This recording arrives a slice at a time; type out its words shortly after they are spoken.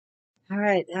All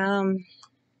right. I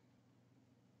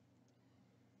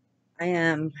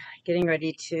am getting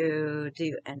ready to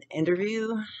do an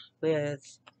interview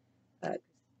with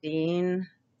Christine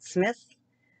Smith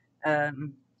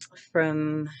um,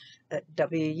 from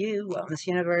WU Wellness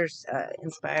Universe,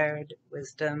 Inspired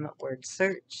Wisdom Word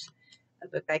Search, a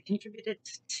book I contributed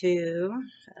to.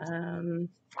 Um,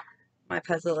 my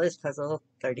puzzle is puzzle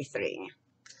 33.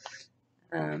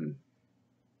 I'm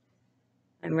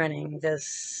running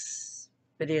this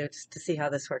video just to see how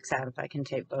this works out, if I can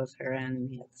tape both her and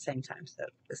me at the same time. So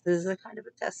this is a kind of a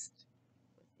test.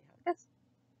 We'll see how it goes.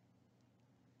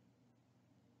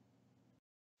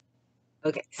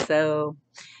 Okay, so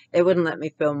it wouldn't let me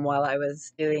film while I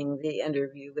was doing the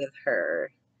interview with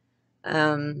her.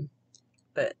 Um,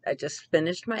 but I just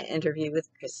finished my interview with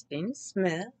Christine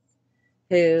Smith,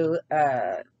 who,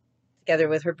 together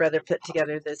with her brother, put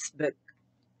together this book,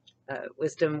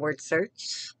 Wisdom Word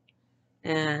Search.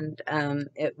 And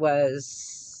it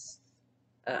was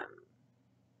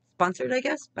sponsored, I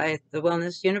guess, by the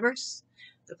Wellness Universe,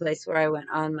 the place where I went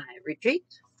on my retreat.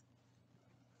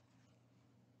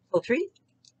 Full treat.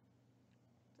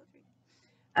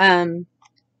 And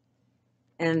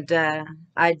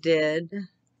I did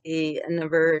the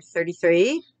number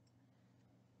 33,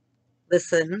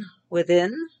 Listen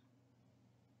Within,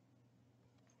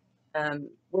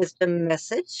 wisdom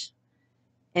message.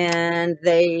 And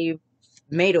they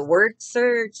made a word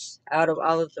search out of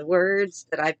all of the words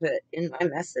that I put in my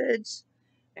message.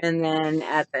 And then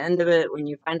at the end of it, when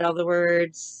you find all the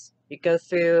words, you go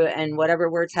through, and whatever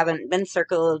words haven't been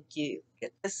circled, you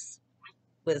get this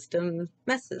wisdom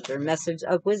message or message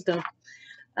of wisdom.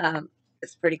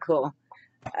 It's pretty cool.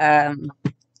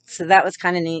 So that was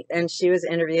kind of neat. And she was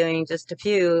interviewing just a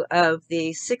few of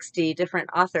the 60 different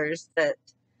authors that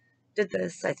did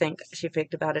this. I think she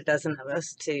picked about a dozen of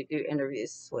us to do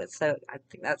interviews with. So I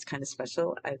think that's kind of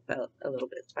special. I felt a little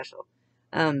bit special.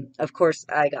 Of course,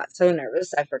 I got so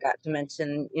nervous. I forgot to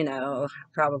mention,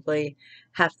 probably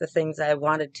half the things I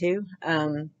wanted to.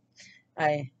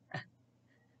 I,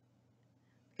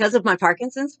 because of my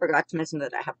Parkinson's, forgot to mention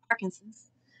that I have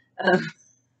Parkinson's.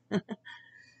 Um,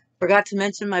 Forgot to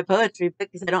mention my poetry book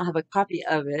because I don't have a copy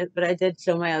of it, but I did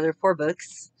show my other 4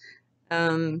 books.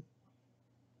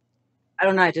 I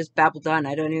don't know, I just babbled on.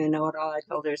 I don't even know what all I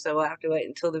told her, so we'll have to wait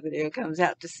until the video comes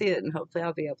out to see it, and hopefully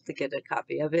I'll be able to get a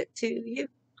copy of it to you.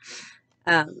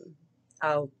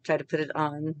 I'll try to put it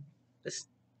on just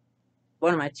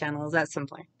one of my channels at some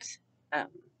point. So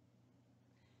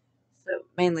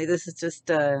mainly this is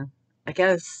just, I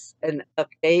guess, an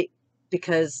update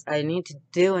because I need to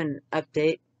do an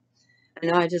update. I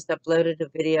know I just uploaded a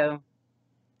video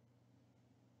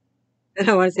that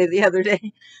I want to say the other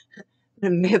day.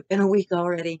 It may have been a week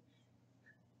already.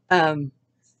 But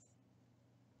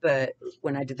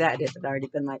when I did that, it had already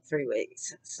been like 3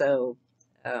 weeks. So,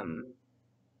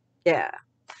 yeah.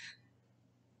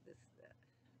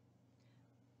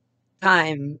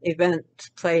 Time,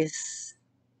 event, place,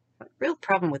 real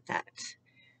problem with that.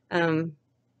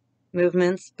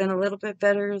 Movement's been a little bit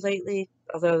better lately,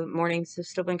 although mornings have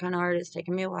still been kind of hard. It's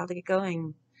taken me a while to get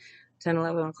going, 10,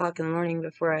 11 o'clock in the morning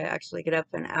before I actually get up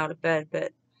and out of bed.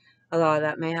 But a lot of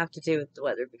that may have to do with the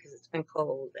weather because it's been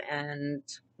cold and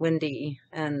windy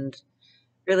and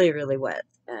really, really wet.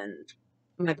 And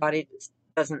my body just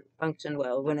doesn't function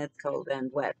well when it's cold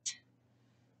and wet.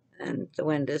 And the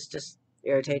wind is just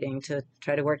irritating to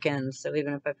try to work in. So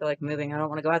even if I feel like moving, I don't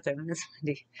want to go out there when it's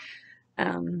windy.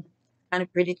 Kind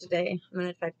of pretty today. I'm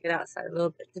going to try to get outside a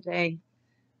little bit today,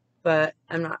 but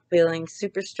I'm not feeling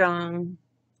super strong.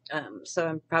 So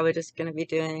I'm probably just going to be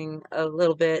doing a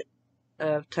little bit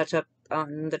of touch up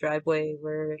on the driveway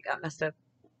where it got messed up.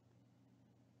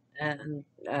 And,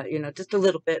 just a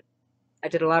little bit. I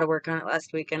did a lot of work on it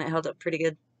last week and it held up pretty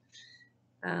good.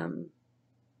 I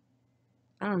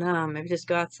don't know, maybe just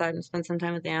go outside and spend some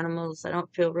time with the animals. I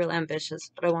don't feel real ambitious,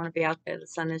 but I want to be out there. The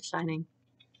sun is shining.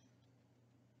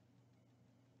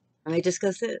 I may just go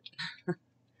sit.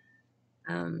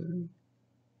 I'm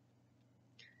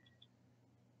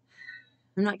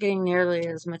not getting nearly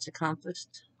as much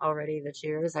accomplished already this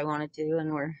year as I wanted to,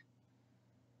 and we're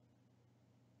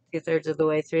 2/3 of the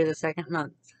way through the 2nd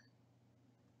month.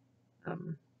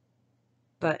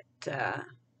 But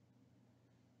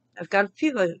I've got a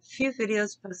few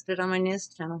videos posted on my news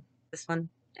channel, this one,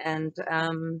 and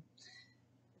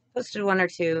posted 1 or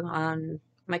 2 on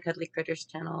my Cuddly Critters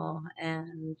channel,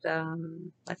 and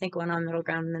I think 1 on Middle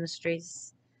Ground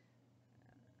Ministries.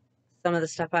 Some of the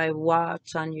stuff I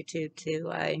watch on YouTube too,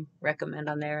 I recommend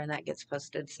on there, and that gets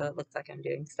posted, so it looks like I'm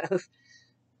doing stuff.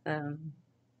 I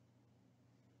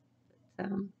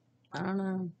don't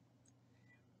know.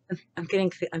 I'm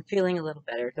feeling a little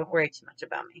better. Don't worry too much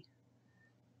about me.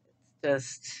 It's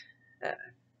just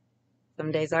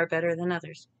some days are better than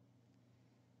others,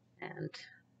 and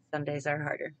some days are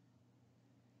harder.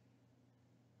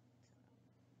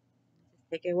 Just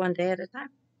take it one day at a time.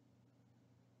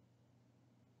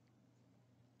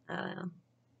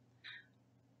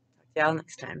 Talk to y'all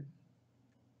next time.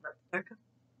 Bye.